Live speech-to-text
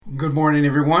Good morning,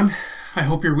 everyone. I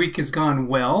hope your week has gone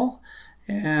well,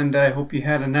 and I hope you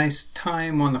had a nice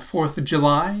time on the 4th of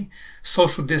July.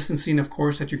 Social distancing, of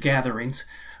course, at your gatherings.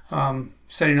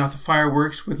 Setting off the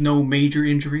fireworks with no major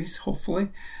injuries, hopefully.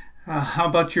 How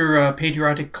about your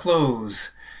patriotic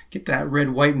clothes? Get that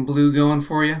red, white, and blue going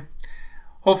for you.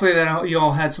 Hopefully that you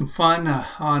all had some fun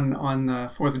on the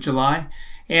 4th of July.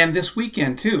 And this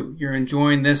weekend, too. You're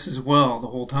enjoying this as well the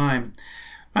whole time.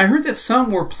 I heard that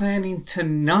some were planning to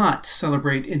not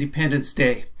celebrate Independence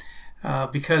Day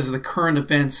because of the current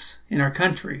events in our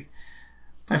country.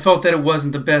 I felt that it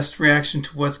wasn't the best reaction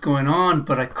to what's going on,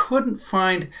 but I couldn't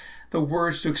find the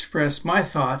words to express my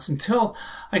thoughts until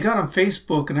I got on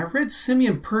Facebook and I read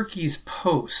Simeon Perky's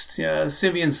post.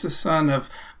 Simeon's the son of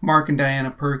Mark and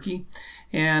Diana Perky,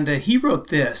 and he wrote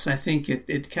this. I think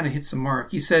it kind of hits the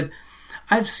mark. He said,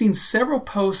 I've seen several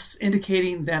posts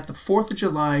indicating that the 4th of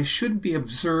July shouldn't be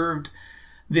observed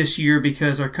this year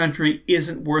because our country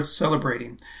isn't worth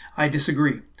celebrating. I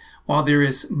disagree. While there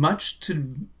is much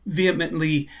to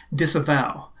vehemently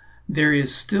disavow, there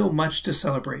is still much to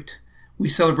celebrate. We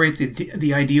celebrate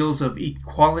the ideals of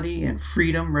equality and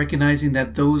freedom, recognizing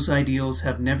that those ideals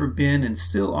have never been and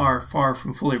still are far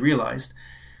from fully realized.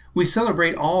 We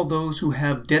celebrate all those who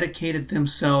have dedicated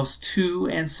themselves to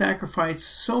and sacrificed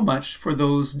so much for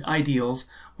those ideals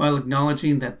while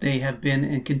acknowledging that they have been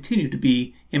and continue to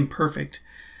be imperfect.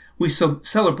 We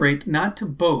celebrate not to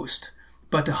boast,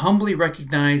 but to humbly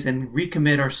recognize and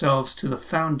recommit ourselves to the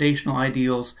foundational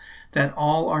ideals that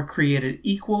all are created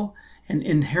equal and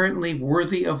inherently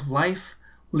worthy of life,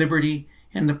 liberty,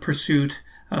 and the pursuit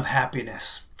of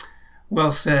happiness.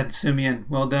 Well said, Simeon.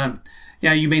 Well done.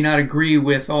 Now, you may not agree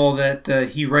with all that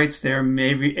he writes there,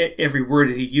 maybe every word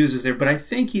that he uses there, but I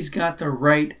think he's got the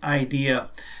right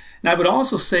idea. And I would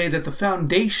also say that the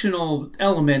foundational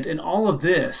element in all of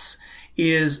this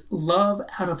is love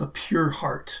out of a pure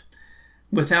heart.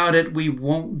 Without it, we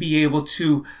won't be able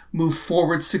to move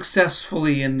forward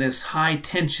successfully in this high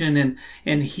tension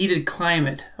and heated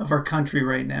climate of our country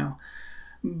right now.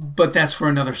 But that's for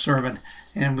another sermon,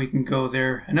 and we can go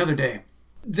there another day.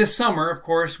 This summer, of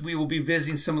course, we will be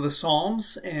visiting some of the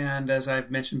Psalms, and as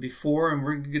I've mentioned before, and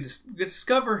we're going to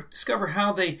discover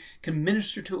how they can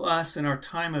minister to us in our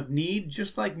time of need,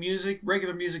 just like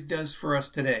regular music does for us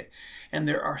today. And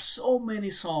there are so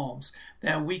many Psalms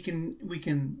that we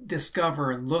can discover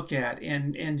and look at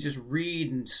and just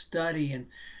read and study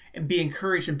and be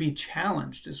encouraged and be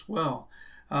challenged as well.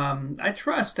 I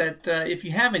trust that if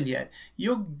you haven't yet,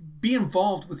 you'll be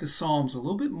involved with the Psalms a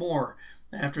little bit more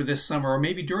after this summer, or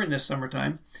maybe during this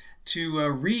summertime, to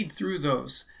read through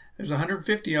those. There's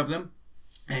 150 of them,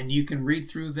 and you can read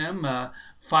through them,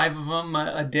 5 of them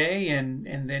a day, and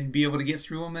then be able to get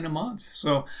through them in a month.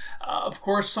 So, of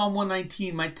course, Psalm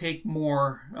 119 might take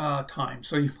more time,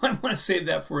 so you might want to save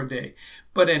that for a day.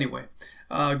 But anyway,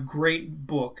 great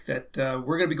book that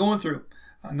we're going to be going through.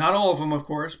 Not all of them, of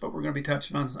course, but we're going to be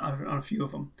touching on a few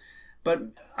of them. But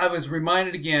I was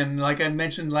reminded again, like I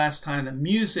mentioned last time, that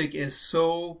music is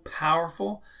so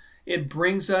powerful. It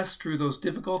brings us through those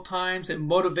difficult times. It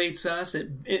motivates us.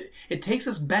 It takes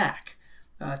us back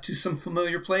to some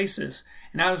familiar places.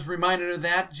 And I was reminded of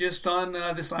that just on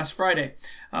this last Friday.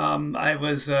 I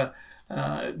was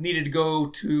needed to go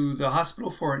to the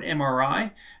hospital for an MRI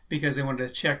because they wanted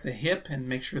to check the hip and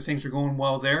make sure things are going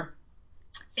well there.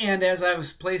 And as I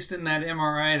was placed in that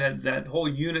MRI, that whole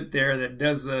unit there that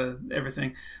does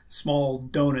everything, small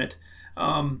donut,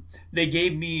 they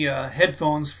gave me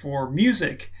headphones for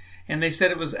music. And they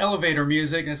said it was elevator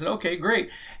music. And I said, okay, great.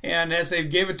 And as they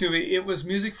gave it to me, it was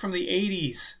music from the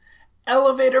 80s.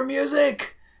 Elevator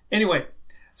music! Anyway,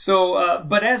 so,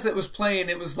 but as it was playing,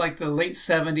 it was like the late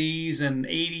 70s and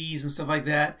 80s and stuff like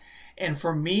that. And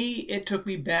for me, it took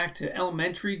me back to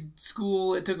elementary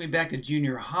school. It took me back to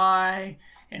junior high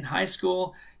and high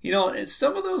school. You know, it's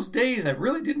some of those days I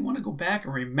really didn't want to go back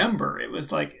and remember. It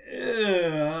was like,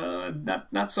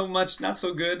 not so much, not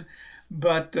so good.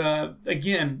 But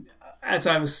again, as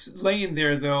I was laying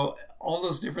there, though, all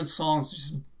those different songs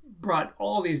just brought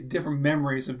all these different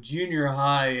memories of junior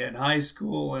high and high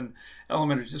school and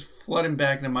elementary just flooding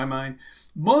back into my mind.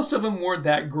 Most of them weren't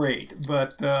that great,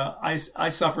 but I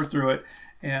suffered through it,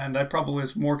 and I probably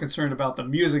was more concerned about the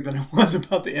music than I was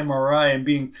about the MRI and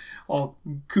being all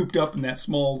cooped up in that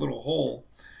small little hole.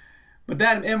 But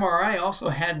that MRI also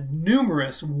had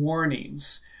numerous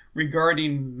warnings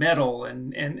regarding metal,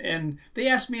 and they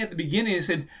asked me at the beginning, they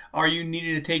said, are you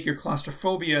needing to take your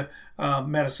claustrophobia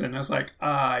medicine? I was like,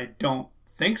 I don't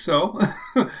think so.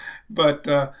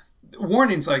 But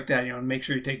warnings like that, make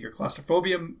sure you take your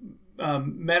claustrophobia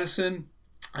medicine,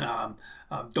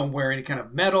 don't wear any kind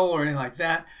of metal or anything like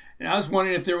that. And I was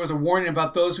wondering if there was a warning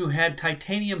about those who had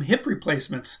titanium hip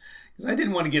replacements, because I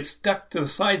didn't want to get stuck to the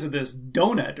sides of this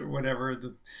donut or whatever,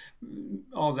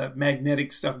 all that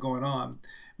magnetic stuff going on.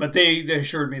 But they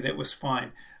assured me that it was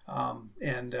fine,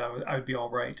 and I would be all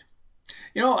right.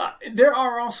 There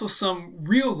are also some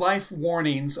real-life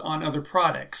warnings on other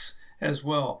products as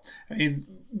well. I mean,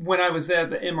 when I was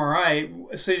at the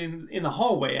MRI, sitting in the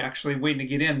hallway, actually waiting to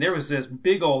get in, there was this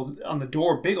big old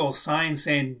sign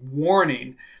saying,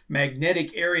 "Warning: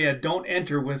 magnetic area, don't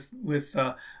enter with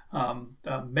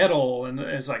metal." And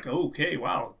it's like, okay,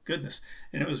 wow, goodness,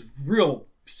 and it was real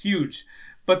huge.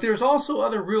 But there's also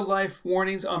other real life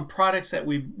warnings on products that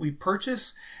we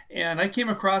purchase, and I came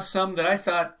across some that I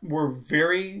thought were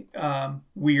very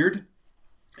weird,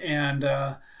 and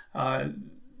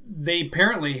they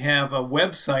apparently have a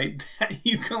website that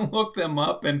you can look them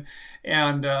up, and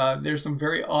there's some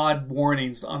very odd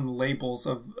warnings on the labels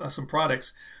of some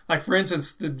products. Like, for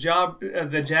instance, the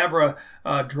Jabra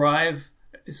Drive.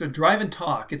 It's a drive and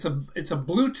talk. It's a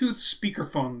Bluetooth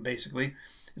speakerphone, basically.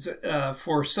 It's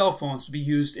for cell phones to be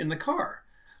used in the car,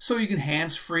 so you can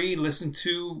hands-free listen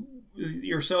to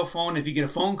your cell phone if you get a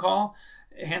phone call.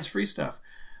 Hands-free stuff.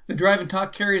 The Drive and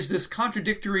Talk carries this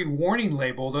contradictory warning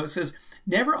label that says,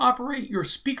 "Never operate your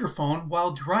speakerphone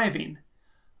while driving."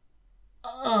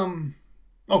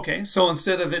 Okay, so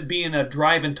instead of it being a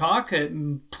Drive and Talk, it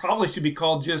probably should be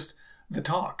called just the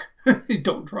Talk.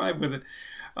 Don't drive with it.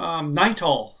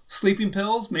 Nitol, sleeping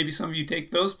pills. Maybe some of you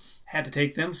take those. Had to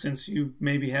take them since you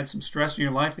maybe had some stress in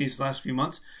your life these last few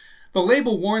months. The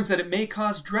label warns that it may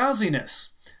cause drowsiness.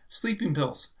 Sleeping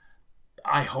pills.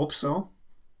 I hope so.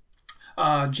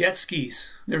 Jet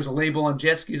skis. There's a label on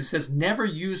jet skis that says, "Never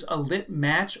use a lit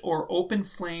match or open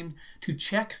flame to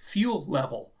check fuel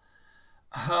level."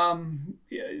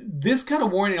 This kind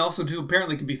of warning also too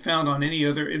apparently can be found on any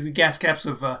other the gas caps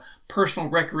of personal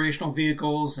recreational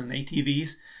vehicles and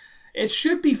ATVs. It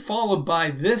should be followed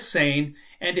by this saying,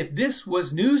 "And if this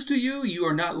was news to you, you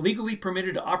are not legally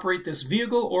permitted to operate this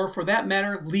vehicle, or for that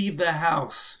matter, leave the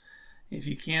house." If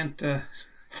you can't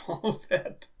follow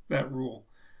that rule.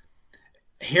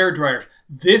 Hair dryers.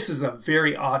 This is a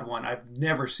very odd one. I've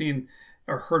never seen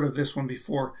or heard of this one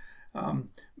before.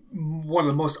 One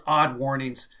of the most odd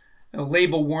warnings. A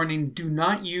label warning: "Do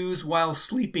not use while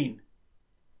sleeping."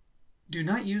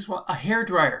 A hair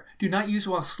dryer. Do not use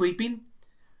while sleeping.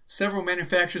 Several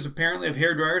manufacturers apparently of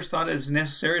hair dryers thought it was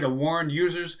necessary to warn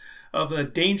users of the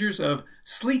dangers of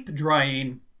sleep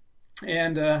drying.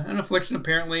 And an affliction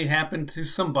apparently happened to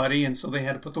somebody, and so they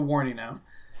had to put the warning out.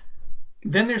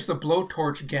 Then there's the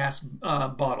blowtorch gas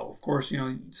bottle. Of course,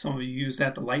 some of you use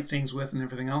that to light things with and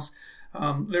everything else.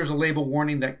 There's a label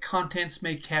warning that contents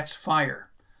may catch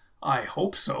fire. I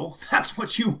hope so. That's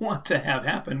what you want to have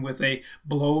happen with a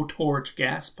blowtorch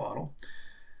gas bottle.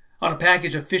 On a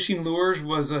package of fishing lures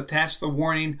was attached the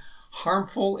warning,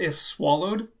 "Harmful if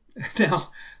swallowed."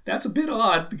 Now, that's a bit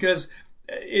odd, because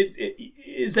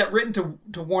is that written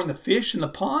to warn the fish in the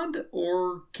pond?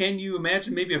 Or can you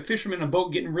imagine maybe a fisherman in a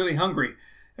boat getting really hungry?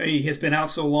 He has been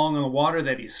out so long on the water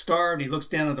that he's starved. He looks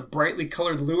down at the brightly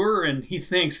colored lure and he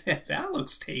thinks, "Hey, that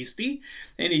looks tasty."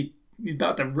 And he's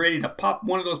about ready to pop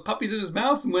one of those puppies in his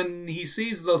mouth when he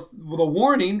sees the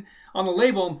warning on the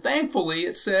label. And thankfully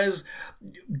it says,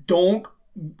 "Don't,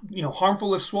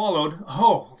 harmful if swallowed."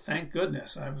 Oh, thank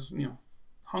goodness. I was,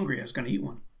 hungry. I was going to eat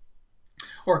one.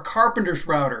 Or a carpenter's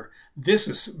router. This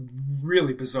is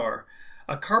really bizarre.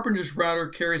 A carpenter's router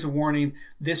carries a warning,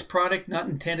 "This product not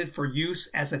intended for use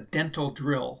as a dental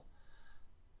drill."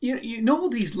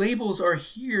 These labels are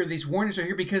here, these warnings are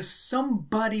here because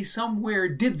somebody somewhere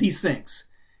did these things.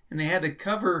 And they had to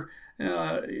cover,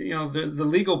 the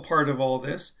legal part of all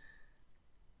this.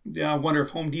 I wonder if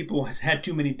Home Depot has had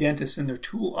too many dentists in their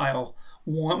tool aisle,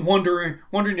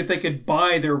 wondering if they could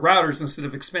buy their routers instead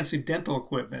of expensive dental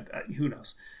equipment. Who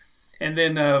knows? And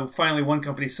then finally, one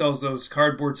company sells those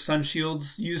cardboard sun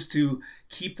shields used to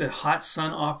keep the hot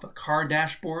sun off the car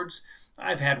dashboards.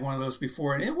 I've had one of those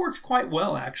before, and it works quite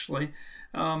well, actually.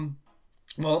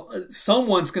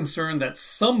 Someone's concerned that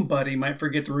somebody might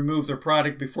forget to remove their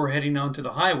product before heading onto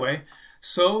the highway.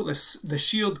 So the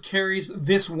shield carries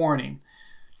this warning: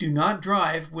 "Do not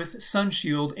drive with sun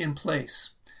shield in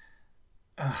place."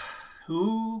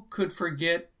 Who could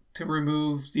forget to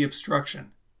remove the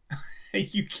obstruction?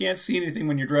 You can't see anything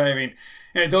when you're driving.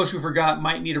 And those who forgot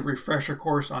might need a refresher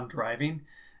course on driving.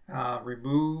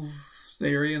 Remove the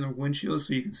area in the windshield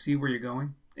so you can see where you're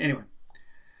going. Anyway,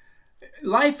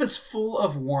 life is full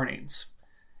of warnings.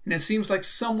 And it seems like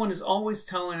someone is always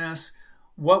telling us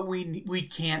what we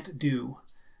can't do.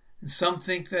 And some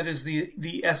think that is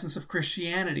the essence of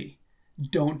Christianity.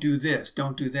 Don't do this,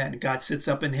 don't do that. And God sits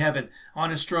up in heaven on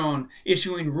his throne,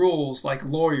 issuing rules like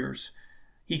lawyers.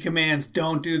 He commands,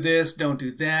 don't do this, don't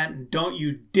do that, and don't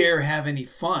you dare have any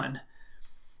fun.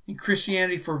 And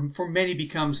Christianity for many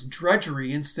becomes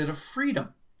drudgery instead of freedom.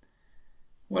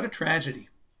 What a tragedy.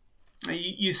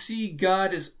 You see,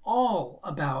 God is all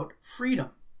about freedom.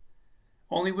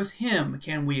 Only with him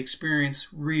can we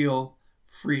experience real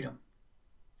freedom.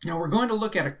 Now we're going to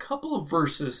look at a couple of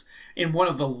verses in one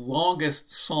of the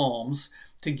longest Psalms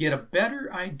to get a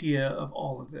better idea of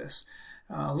all of this.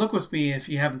 Look with me, if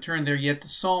you haven't turned there yet, to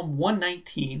Psalm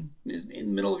 119, in the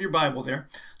middle of your Bible there.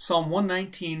 Psalm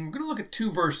 119, we're going to look at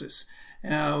two verses.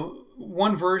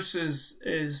 One verse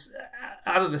is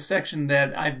out of the section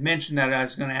that I've mentioned that I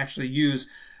was going to actually use.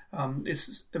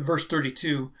 It's verse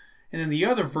 32. And then the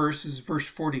other verse is verse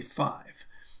 45.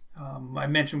 I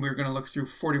mentioned we were going to look through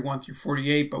 41 through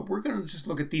 48, but we're going to just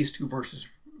look at these two verses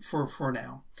for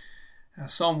now.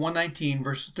 Psalm 119,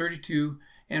 verses 32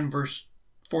 and verse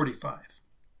 45.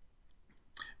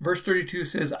 Verse 32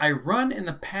 says, I run in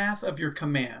the path of your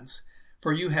commands,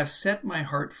 for you have set my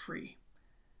heart free.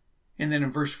 And then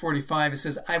in verse 45 it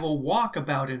says, I will walk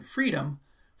about in freedom,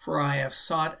 for I have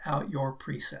sought out your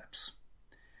precepts.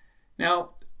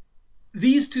 Now,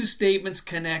 these two statements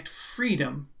connect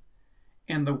freedom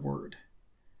and the word.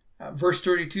 Verse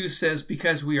 32 says,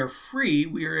 because we are free,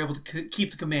 we are able to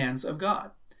keep the commands of God.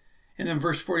 And then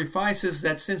verse 45 says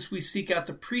that since we seek out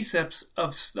the precepts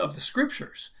of the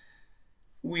scriptures,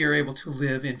 we are able to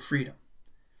live in freedom.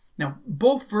 Now,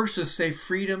 both verses say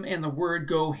freedom and the word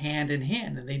go hand in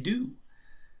hand, and they do.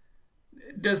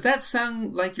 Does that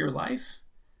sound like your life?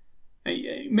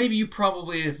 Maybe you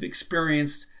probably have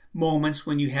experienced moments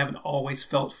when you haven't always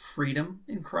felt freedom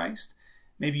in Christ.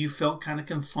 Maybe you felt kind of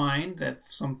confined, that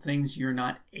some things you're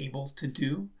not able to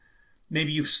do.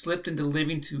 Maybe you've slipped into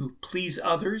living to please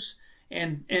others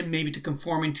and maybe to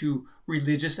conforming to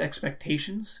religious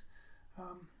expectations.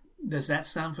 Does that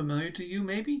sound familiar to you,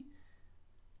 maybe?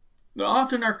 But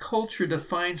often our culture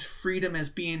defines freedom as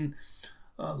being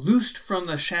loosed from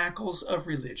the shackles of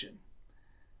religion.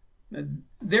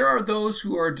 There are those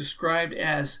who are described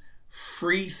as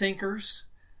free thinkers.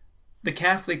 The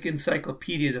Catholic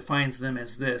Encyclopedia defines them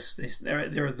as this.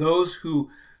 There are those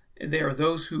who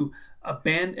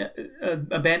abandoning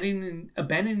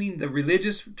the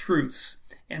religious truths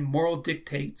and moral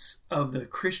dictates of the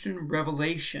Christian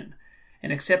revelation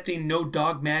and accepting no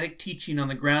dogmatic teaching on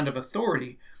the ground of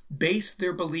authority, base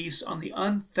their beliefs on the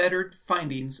unfettered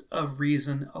findings of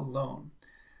reason alone.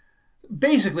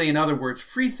 Basically, in other words,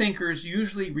 free thinkers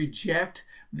usually reject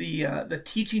the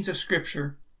teachings of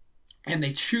Scripture and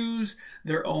they choose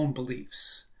their own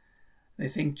beliefs. They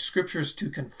think Scripture is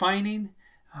too confining.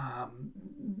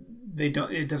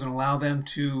 It doesn't allow them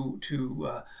to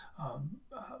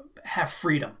have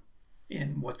freedom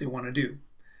in what they want to do.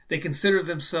 They consider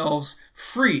themselves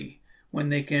free when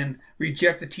they can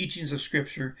reject the teachings of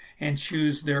Scripture and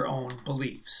choose their own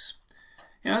beliefs.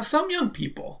 Now, some young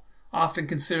people often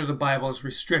consider the Bible as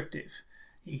restrictive.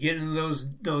 You get into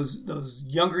those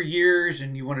younger years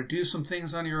and you want to do some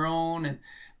things on your own,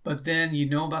 but then you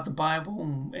know about the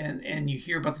Bible and you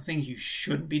hear about the things you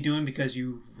shouldn't be doing because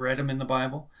you've read them in the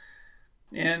Bible.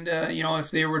 And,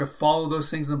 if they were to follow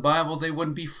those things in the Bible, they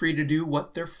wouldn't be free to do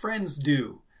what their friends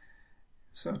do.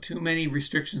 So too many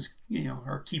restrictions,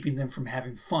 are keeping them from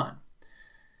having fun.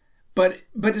 But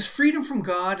is freedom from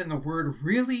God and the Word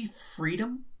really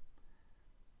freedom?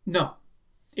 No,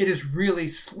 it is really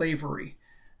slavery.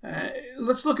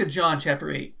 Let's look at John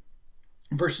chapter 8,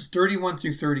 verses 31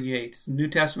 through 38. It's the New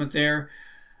Testament there,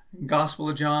 Gospel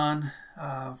of John,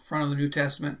 front of the New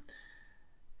Testament.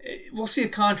 We'll see a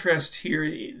contrast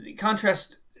here.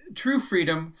 Contrast true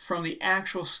freedom from the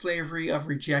actual slavery of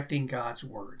rejecting God's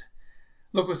Word.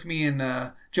 Look with me in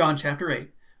John chapter 8,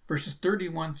 verses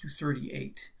 31 through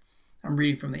 38. I'm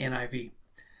reading from the NIV. It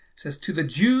says, to the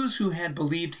Jews who had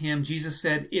believed him, Jesus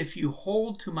said, if you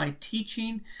hold to my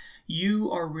teaching,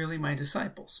 you are really my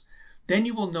disciples. Then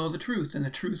you will know the truth, and the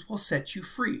truth will set you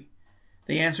free.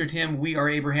 They answered him, we are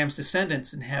Abraham's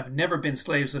descendants and have never been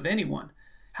slaves of anyone.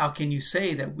 How can you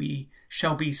say that we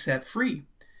shall be set free?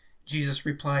 Jesus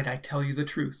replied, I tell you the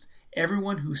truth.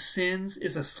 Everyone who sins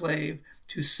is a slave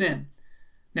to sin.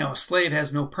 Now a slave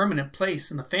has no permanent place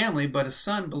in the family, but a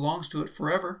son belongs to it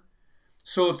forever.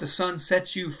 So if the Son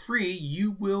sets you free,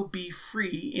 you will be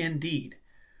free indeed.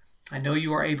 I know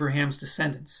you are Abraham's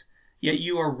descendants, yet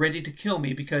you are ready to kill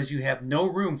me because you have no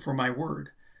room for my word.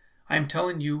 I am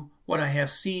telling you what I have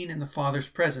seen in the Father's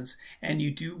presence, and you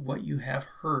do what you have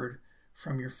heard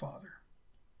from your Father.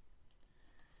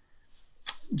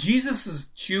 Jesus'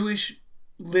 Jewish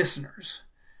listeners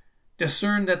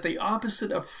discerned that the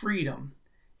opposite of freedom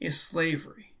is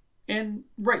slavery, and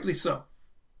rightly so.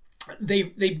 They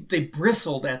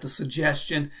bristled at the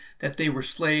suggestion that they were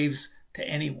slaves to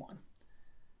anyone.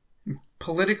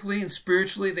 Politically and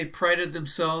spiritually, they prided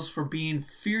themselves for being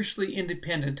fiercely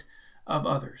independent of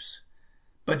others.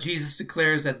 But Jesus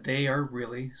declares that they are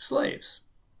really slaves.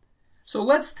 So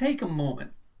let's take a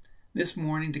moment this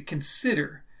morning to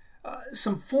consider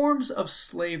some forms of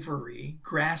slavery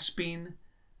grasping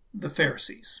the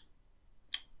Pharisees.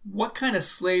 What kind of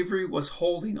slavery was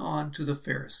holding on to the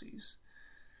Pharisees?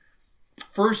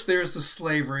 First, there's the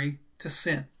slavery to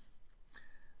sin.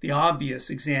 The obvious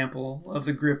example of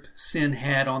the grip sin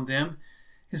had on them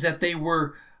is that they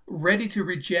were ready to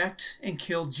reject and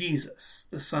kill Jesus,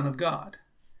 the Son of God,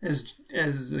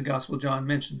 as the Gospel of John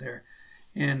mentioned there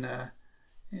in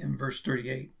verse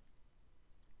 38.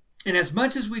 And as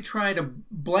much as we try to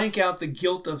blank out the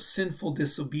guilt of sinful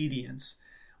disobedience,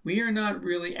 we are not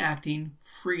really acting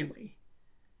freely.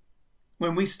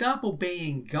 When we stop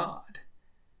obeying God,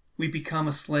 we become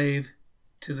a slave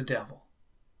to the devil,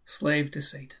 slave to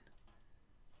Satan.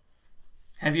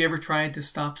 Have you ever tried to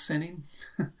stop sinning?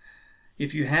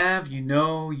 If you have, you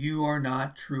know you are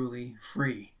not truly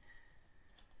free.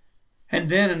 And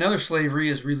then another slavery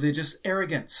is religious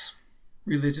arrogance.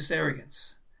 Religious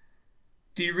arrogance.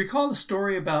 Do you recall the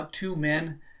story about two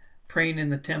men praying in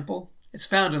the temple? It's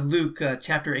found in Luke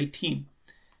chapter 18.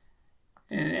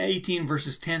 And 18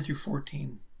 verses 10 through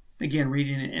 14. Again,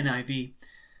 reading in NIV. It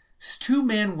says, 2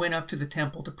 men went up to the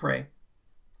temple to pray.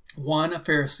 One a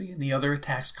Pharisee and the other a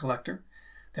tax collector.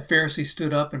 The Pharisee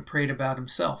stood up and prayed about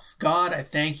himself. God, I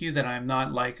thank you that I am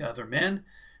not like other men,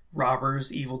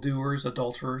 robbers, evildoers,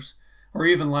 adulterers, or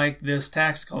even like this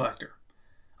tax collector.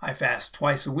 I fast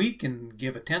twice a week and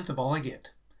give 1/10 of all I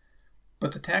get.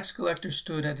 But the tax collector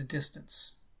stood at a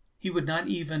distance. He would not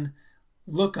even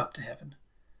look up to heaven,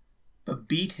 but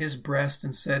beat his breast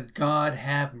and said, God,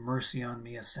 have mercy on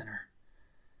me, a sinner.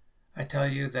 I tell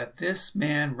you that this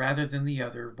man, rather than the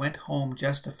other, went home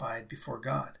justified before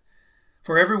God.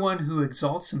 For everyone who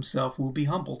exalts himself will be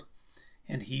humbled,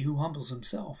 and he who humbles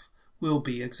himself will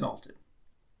be exalted.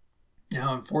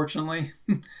 Now, unfortunately,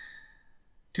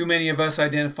 too many of us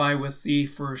identify with the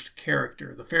first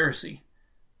character, the Pharisee,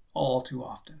 all too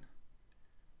often.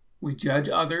 We judge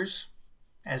others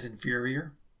as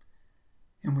inferior,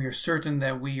 and we are certain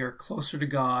that we are closer to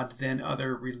God than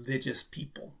other religious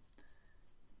people.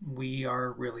 We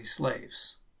are really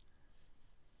slaves.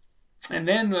 And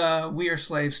then we are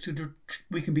slaves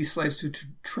we can be slaves to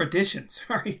tradition.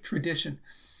 Tradition.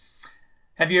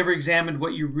 Have you ever examined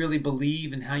what you really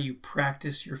believe and how you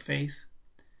practice your faith?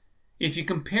 If you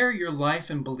compare your life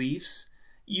and beliefs,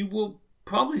 you will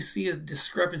probably see a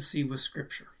discrepancy with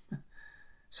Scripture.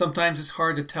 Sometimes it's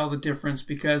hard to tell the difference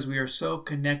because we are so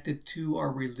connected to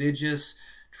our religious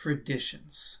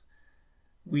traditions.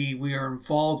 We are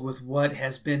involved with what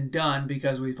has been done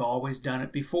because we've always done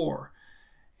it before.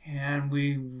 And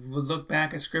we would look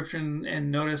back at Scripture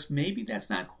and notice maybe that's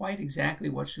not quite exactly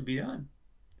what should be done.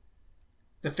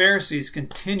 The Pharisees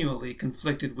continually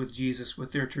conflicted with Jesus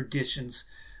with their traditions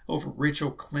over ritual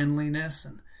cleanliness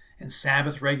and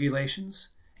Sabbath regulations.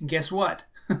 And guess what?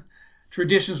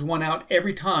 Traditions won out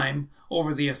every time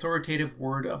over the authoritative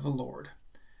word of the Lord.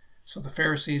 So the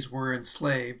Pharisees were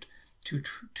enslaved to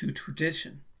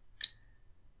tradition.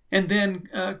 And then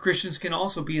Christians can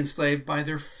also be enslaved by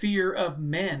their fear of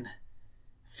men.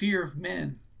 Fear of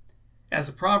men. As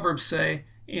the Proverbs say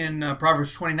in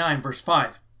Proverbs 29, verse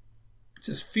 5, it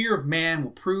says, fear of man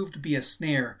will prove to be a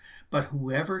snare, but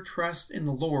whoever trusts in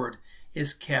the Lord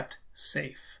is kept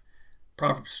safe.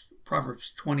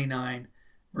 Proverbs 29,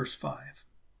 verse 5.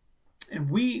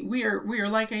 And we are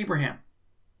like Abraham.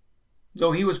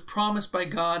 Though he was promised by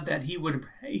God that he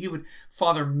would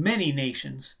father many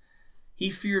nations, he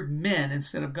feared men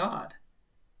instead of God.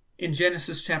 In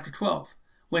Genesis chapter 12,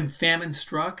 when famine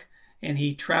struck and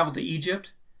he traveled to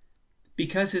Egypt,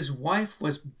 because his wife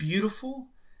was beautiful,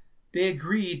 they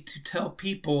agreed to tell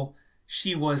people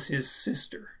she was his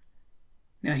sister.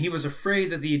 Now he was afraid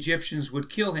that the Egyptians would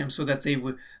kill him so that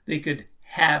they could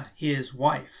have his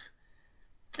wife.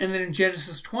 And then in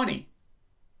Genesis 20,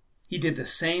 he did the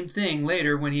same thing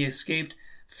later when he escaped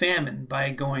famine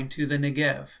by going to the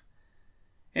Negev.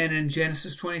 And in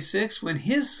Genesis 26, when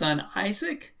his son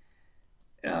Isaac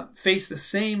faced the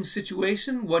same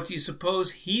situation, what do you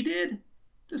suppose he did?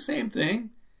 The same thing.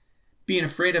 Being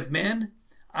afraid of men,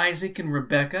 Isaac and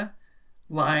Rebekah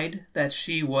lied that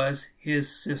she was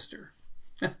his sister.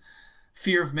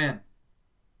 Fear of men.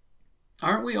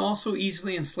 Aren't we also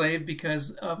easily enslaved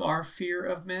because of our fear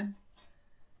of men?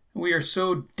 We are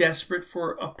so desperate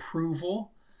for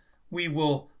approval.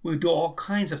 We'll do all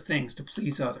kinds of things to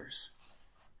please others.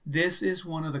 This is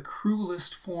one of the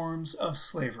cruelest forms of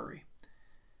slavery.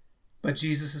 But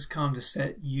Jesus has come to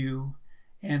set you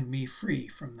and me free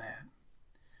from that.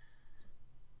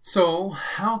 So,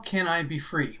 how can I be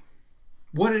free?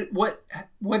 What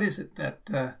is it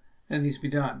that needs to be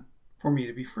done for me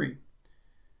to be free?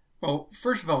 Well,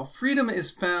 first of all, freedom is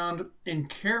found in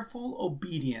careful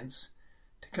obedience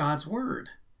to God's word.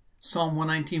 Psalm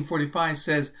 119:45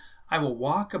 says, I will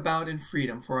walk about in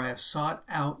freedom, for I have sought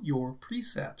out your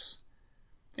precepts.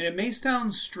 And it may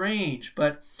sound strange,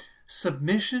 but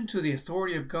submission to the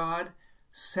authority of God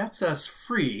sets us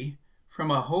free from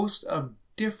a host of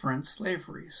different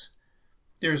slaveries.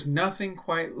 There's nothing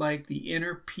quite like the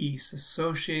inner peace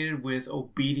associated with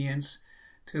obedience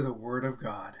to the Word of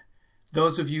God.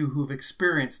 Those of you who've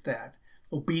experienced that,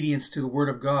 obedience to the Word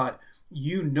of God,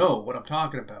 you know what I'm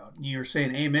talking about. You're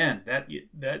saying, amen,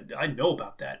 that I know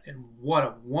about that. And what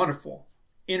a wonderful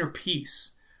inner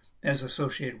peace that is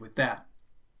associated with that.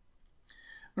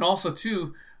 And also,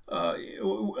 too,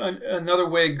 another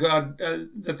way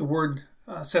that the Word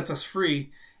sets us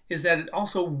free is that it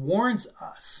also warns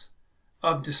us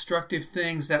of destructive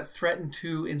things that threaten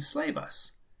to enslave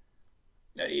us.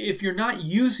 If you're not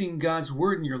using God's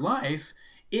Word in your life,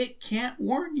 it can't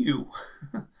warn you.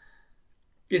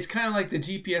 It's kind of like the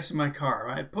GPS in my car.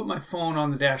 I put my phone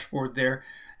on the dashboard there,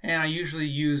 and I usually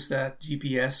use that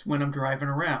GPS when I'm driving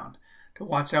around to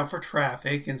watch out for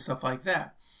traffic and stuff like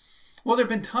that. Well, there have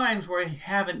been times where I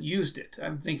haven't used it.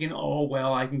 I'm thinking, oh,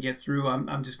 well, I can get through.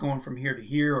 I'm just going from here to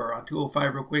here or on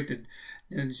 205 real quick to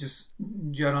just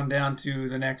jut on down to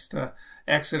the next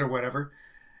exit or whatever.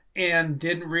 And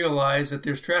didn't realize that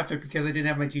there's traffic because I didn't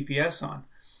have my GPS on.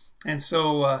 And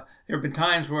so there have been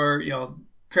times where,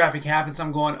 traffic happens.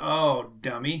 I'm going, oh,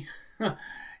 dummy.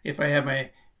 If I had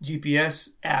my GPS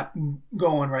app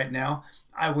going right now,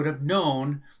 I would have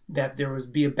known that there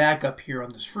would be a backup here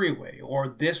on this freeway, or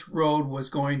this road was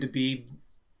going to be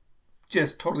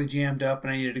just totally jammed up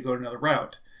and I needed to go to another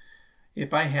route.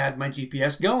 If I had my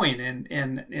GPS going,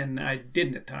 and I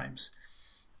didn't at times.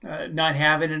 Not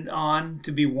having it on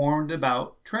to be warned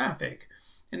about traffic.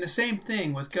 And the same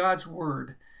thing with God's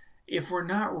Word. If we're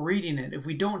not reading it, if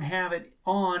we don't have it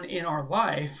on in our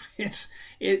life,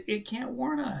 it can't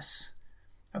warn us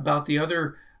about the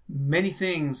other many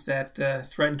things that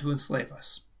threaten to enslave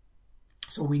us.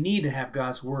 So we need to have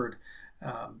God's Word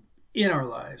in our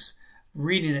lives,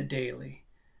 reading it daily.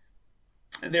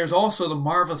 There's also the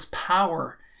marvelous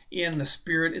power in the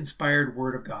Spirit-inspired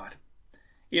Word of God.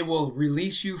 It will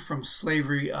release you from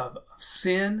slavery of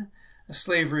sin, a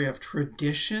slavery of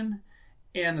tradition,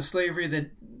 and the slavery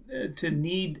that to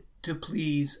need to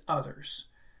please others.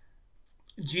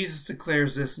 Jesus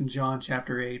declares this in John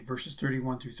chapter 8, verses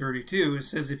 31 through 32. It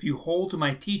says, if you hold to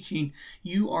my teaching,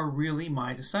 you are really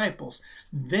my disciples.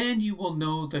 Then you will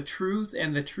know the truth,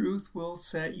 and the truth will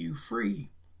set you free.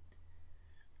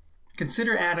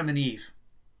 Consider Adam and Eve.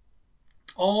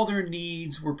 All their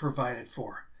needs were provided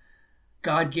for.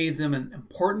 God gave them an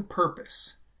important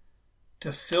purpose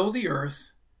to fill the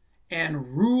earth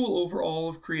and rule over all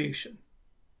of creation.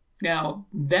 Now,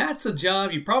 that's a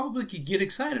job you probably could get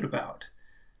excited about.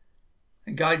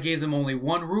 And God gave them only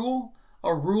one rule,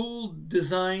 a rule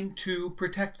designed to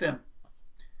protect them.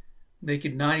 They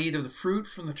could not eat of the fruit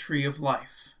from the tree of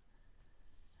life.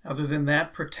 Other than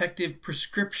that protective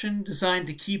prescription designed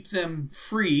to keep them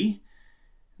free,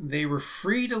 they were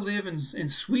free to live in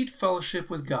sweet fellowship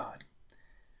with God.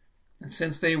 And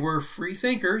since they were free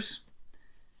thinkers,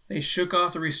 they shook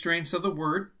off the restraints of the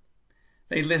word.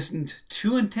 They listened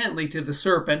too intently to the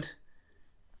serpent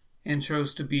and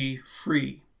chose to be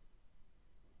free.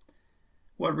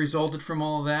 What resulted from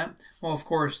all of that? Well, of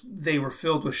course, they were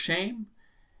filled with shame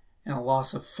and a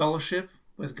loss of fellowship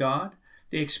with God.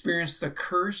 They experienced the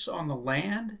curse on the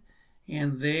land,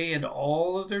 and they and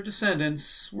all of their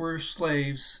descendants were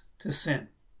slaves to sin.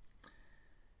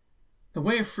 The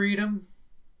way of freedom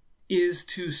is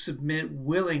to submit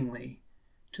willingly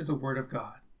to the Word of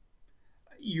God.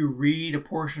 You read a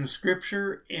portion of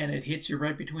Scripture and it hits you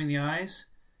right between the eyes.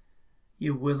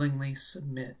 You willingly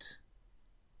submit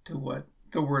to what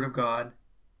the Word of God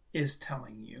is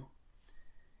telling you.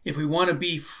 If we want to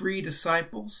be free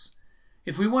disciples,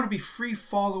 if we want to be free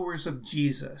followers of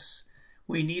Jesus,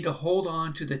 we need to hold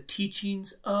on to the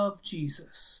teachings of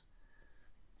Jesus.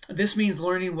 This means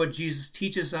learning what Jesus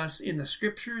teaches us in the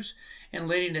Scriptures and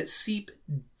letting it seep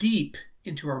deep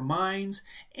into our minds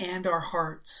and our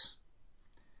hearts.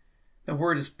 The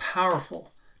Word is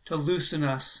powerful to loosen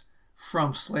us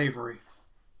from slavery.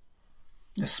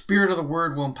 The Spirit of the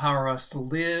Word will empower us to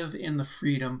live in the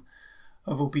freedom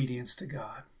of obedience to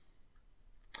God.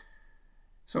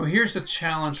 So here's the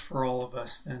challenge for all of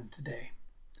us then today.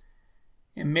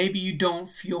 And maybe you don't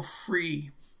feel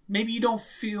free. Maybe you don't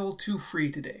feel too free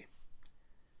today.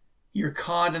 You're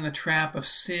caught in the trap of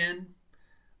sin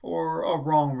or a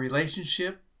wrong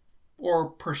relationship or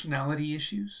personality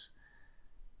issues.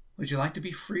 Would you like to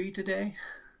be free today?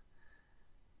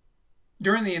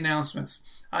 During the announcements,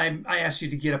 I asked you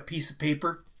to get a piece of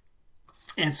paper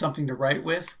and something to write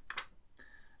with.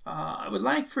 I would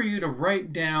like for you to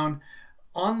write down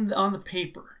on the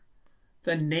paper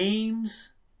the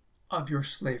names of your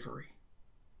slavery.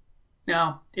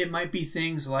 Now, it might be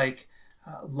things like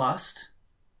lust.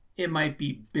 It might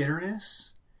be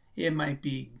bitterness. It might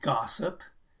be gossip.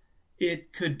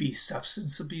 It could be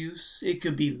substance abuse. It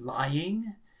could be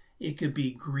lying. It could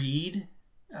be greed.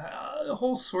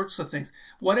 Whole sorts of things.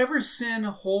 Whatever sin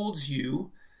holds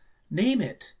you, name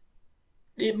it.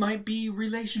 It might be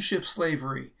relationship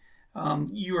slavery.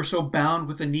 You are so bound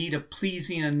with the need of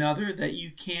pleasing another that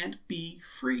you can't be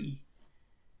free.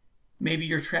 Maybe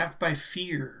you're trapped by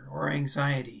fear or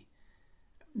anxiety.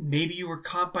 Maybe you were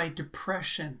caught by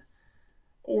depression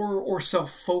or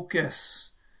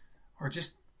self-focus or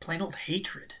just plain old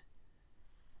hatred.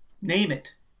 Name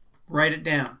it. Write it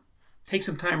down. Take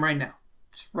some time right now.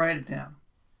 Just write it down.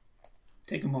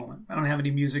 Take a moment. I don't have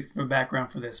any music for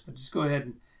background for this, but just go ahead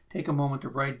and take a moment to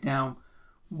write down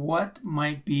what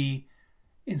might be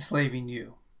enslaving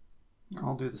you.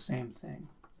 I'll do the same thing.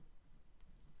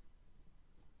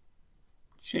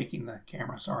 Shaking the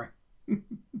camera, sorry.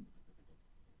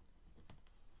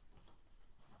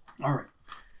 All right.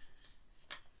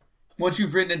 Once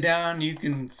you've written it down, you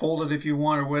can fold it if you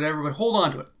want or whatever, but hold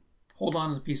on to it. Hold on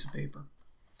to the piece of paper.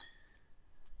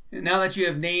 And now that you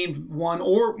have named one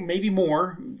or maybe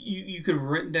more, you could have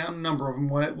written down a number of them,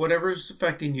 whatever's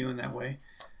affecting you in that way,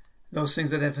 those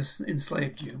things that have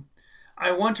enslaved you.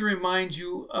 I want to remind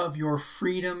you of your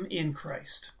freedom in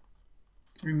Christ.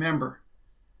 Remember,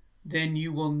 then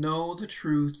you will know the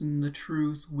truth, and the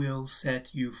truth will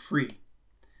set you free.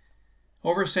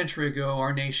 Over a century ago,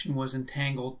 our nation was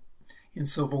entangled in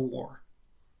civil war.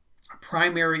 A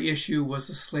primary issue was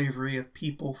the slavery of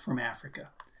people from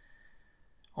Africa.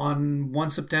 On one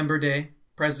September day,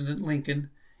 President Lincoln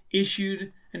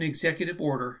issued an executive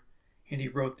order, and he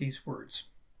wrote these words: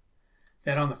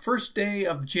 that on the first day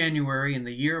of January in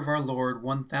the year of our Lord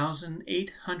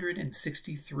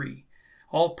 1863,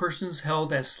 all persons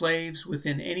held as slaves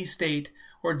within any state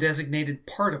or designated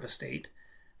part of a state,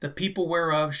 the people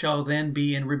whereof shall then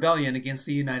be in rebellion against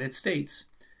the United States,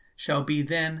 shall be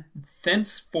then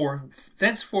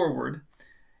thenceforward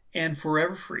and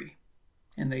forever free,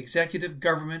 and the executive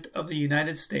government of the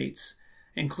United States,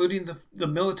 including the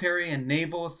military and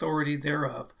naval authority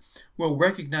thereof, will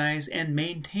recognize and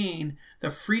maintain the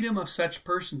freedom of such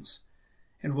persons,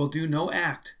 and will do no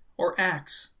act or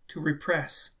acts to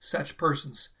repress such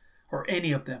persons, or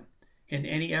any of them, in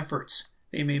any efforts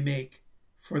they may make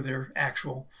for their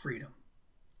actual freedom.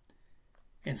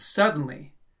 And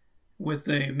suddenly, with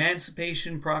the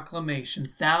Emancipation Proclamation,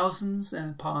 thousands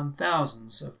upon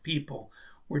thousands of people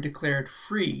were declared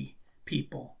free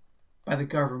people by the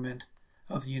government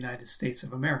of the United States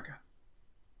of America.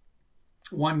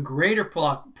 One greater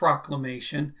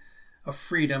proclamation of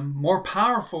freedom, more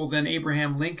powerful than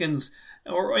Abraham Lincoln's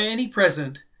or any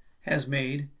president has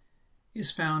made,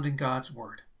 is found in God's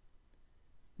Word.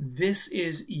 This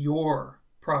is your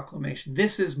proclamation.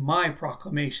 This is my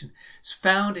proclamation. It's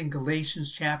found in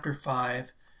Galatians chapter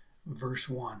 5, verse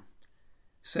 1. It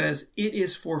says, "It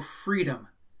is for freedom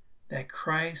that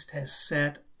Christ has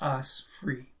set us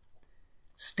free.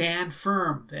 Stand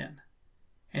firm, then,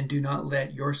 and do not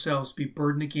let yourselves be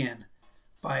burdened again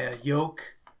by a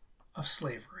yoke of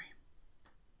slavery."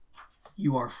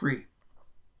 You are free.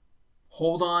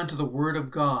 Hold on to the Word of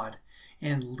God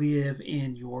and live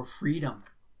in your freedom.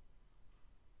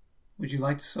 Would you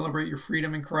like to celebrate your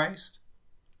freedom in Christ?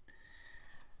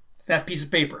 That piece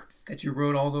of paper that you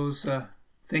wrote all those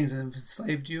things that have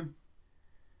enslaved you,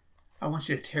 I want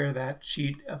you to tear that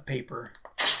sheet of paper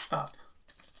up.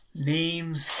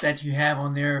 Names that you have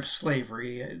on there of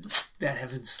slavery that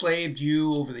have enslaved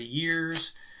you over the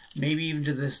years, maybe even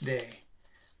to this day.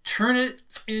 Turn it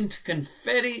into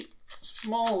confetti,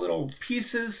 small little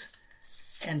pieces,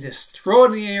 and just throw it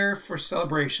in the air for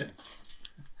celebration,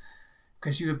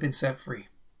 because you have been set free.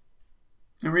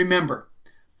 And remember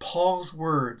Paul's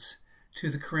words to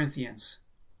the Corinthians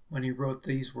when he wrote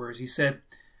these words. He said,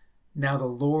 "Now the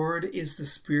Lord is the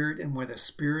Spirit, and where the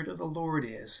Spirit of the Lord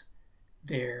is,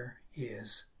 there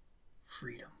is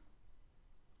freedom."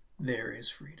 There is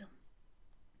freedom.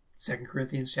 2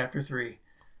 Corinthians chapter 3,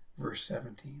 verse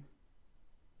 17.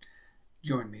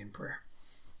 Join me in prayer.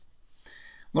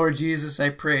 Lord Jesus,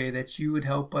 I pray that you would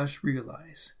help us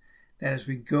realize that as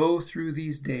we go through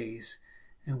these days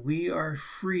and we are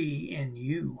free in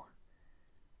you,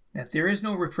 that there is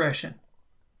no repression,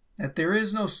 that there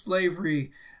is no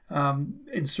slavery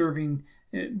in serving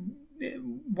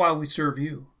while we serve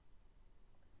you.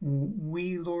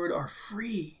 We, Lord, are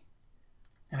free.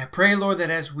 And I pray, Lord, that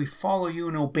as we follow you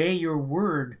and obey your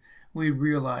word, we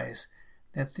realize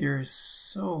that there is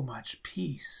so much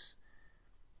peace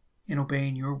in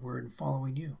obeying your word and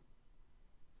following you.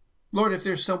 Lord, if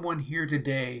there's someone here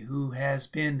today who has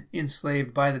been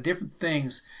enslaved by the different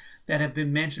things that have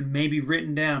been mentioned, maybe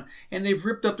written down, and they've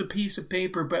ripped up the piece of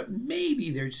paper, but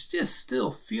maybe they're just still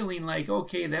feeling like,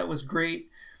 okay, that was great,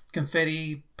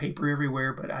 confetti, paper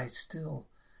everywhere, but I still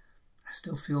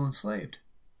feel enslaved.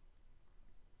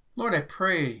 Lord, I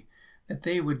pray that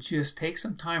they would just take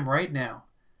some time right now,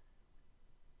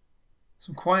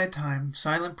 some quiet time,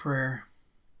 silent prayer,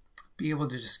 be able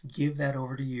to just give that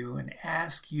over to you and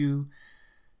ask you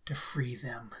to free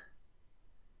them.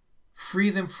 Free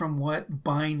them from what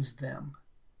binds them.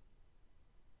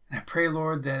 And I pray,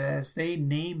 Lord, that as they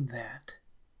name that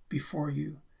before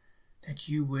you, that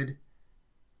you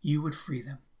would free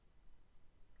them.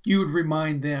 You would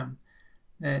remind them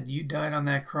that you died on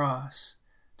that cross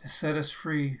to set us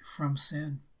free from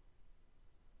sin.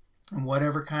 And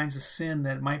whatever kinds of sin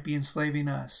that might be enslaving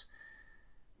us,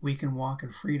 we can walk in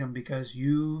freedom because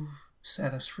you've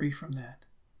set us free from that.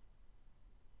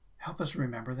 Help us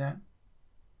remember that.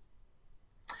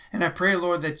 And I pray,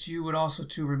 Lord, that you would also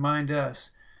to remind us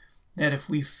that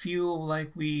if we feel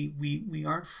like we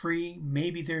aren't free,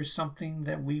 maybe there's something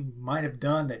that we might have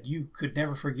done that you could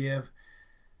never forgive.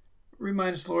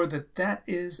 Remind us, Lord, that that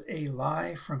is a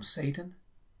lie from Satan,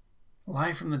 a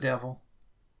lie from the devil,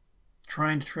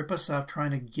 trying to trip us up,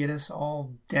 trying to get us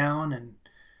all down and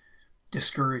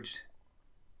discouraged.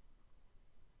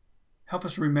 Help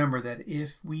us remember that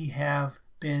if we have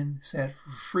been set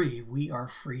free, we are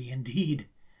free indeed.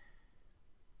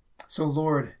 So,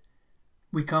 Lord,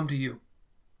 we come to you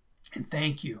and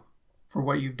thank you for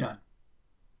what you've done.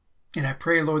 And I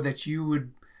pray, Lord, that you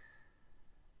would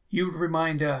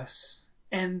remind us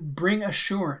and bring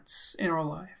assurance in our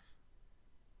life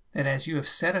that as you have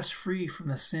set us free from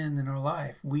the sin in our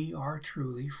life, we are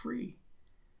truly free.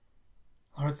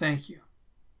 Lord, thank you.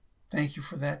 Thank you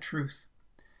for that truth.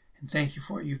 And thank you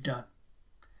for what you've done.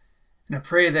 And I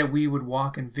pray that we would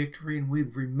walk in victory and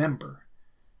we'd remember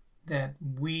that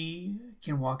we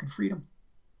can walk in freedom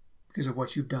because of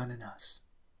what you've done in us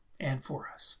and for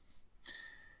us.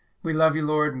 We love you,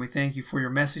 Lord, and we thank you for your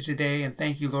message today. And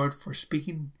thank you, Lord, for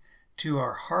speaking to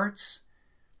our hearts.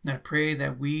 And I pray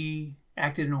that we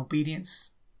acted in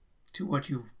obedience to what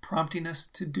you've prompting us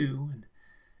to do.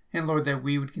 And Lord, that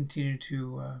we would continue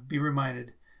to be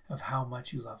reminded of how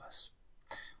much you love us.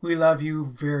 We love you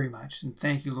very much. And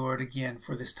thank you, Lord, again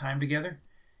for this time together,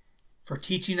 for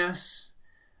teaching us,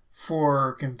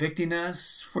 for convicting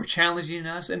us, for challenging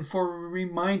us, and for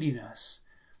reminding us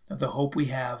of the hope we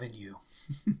have in you.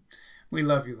 We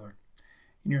love you, Lord.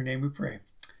 In your name we pray.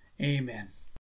 Amen.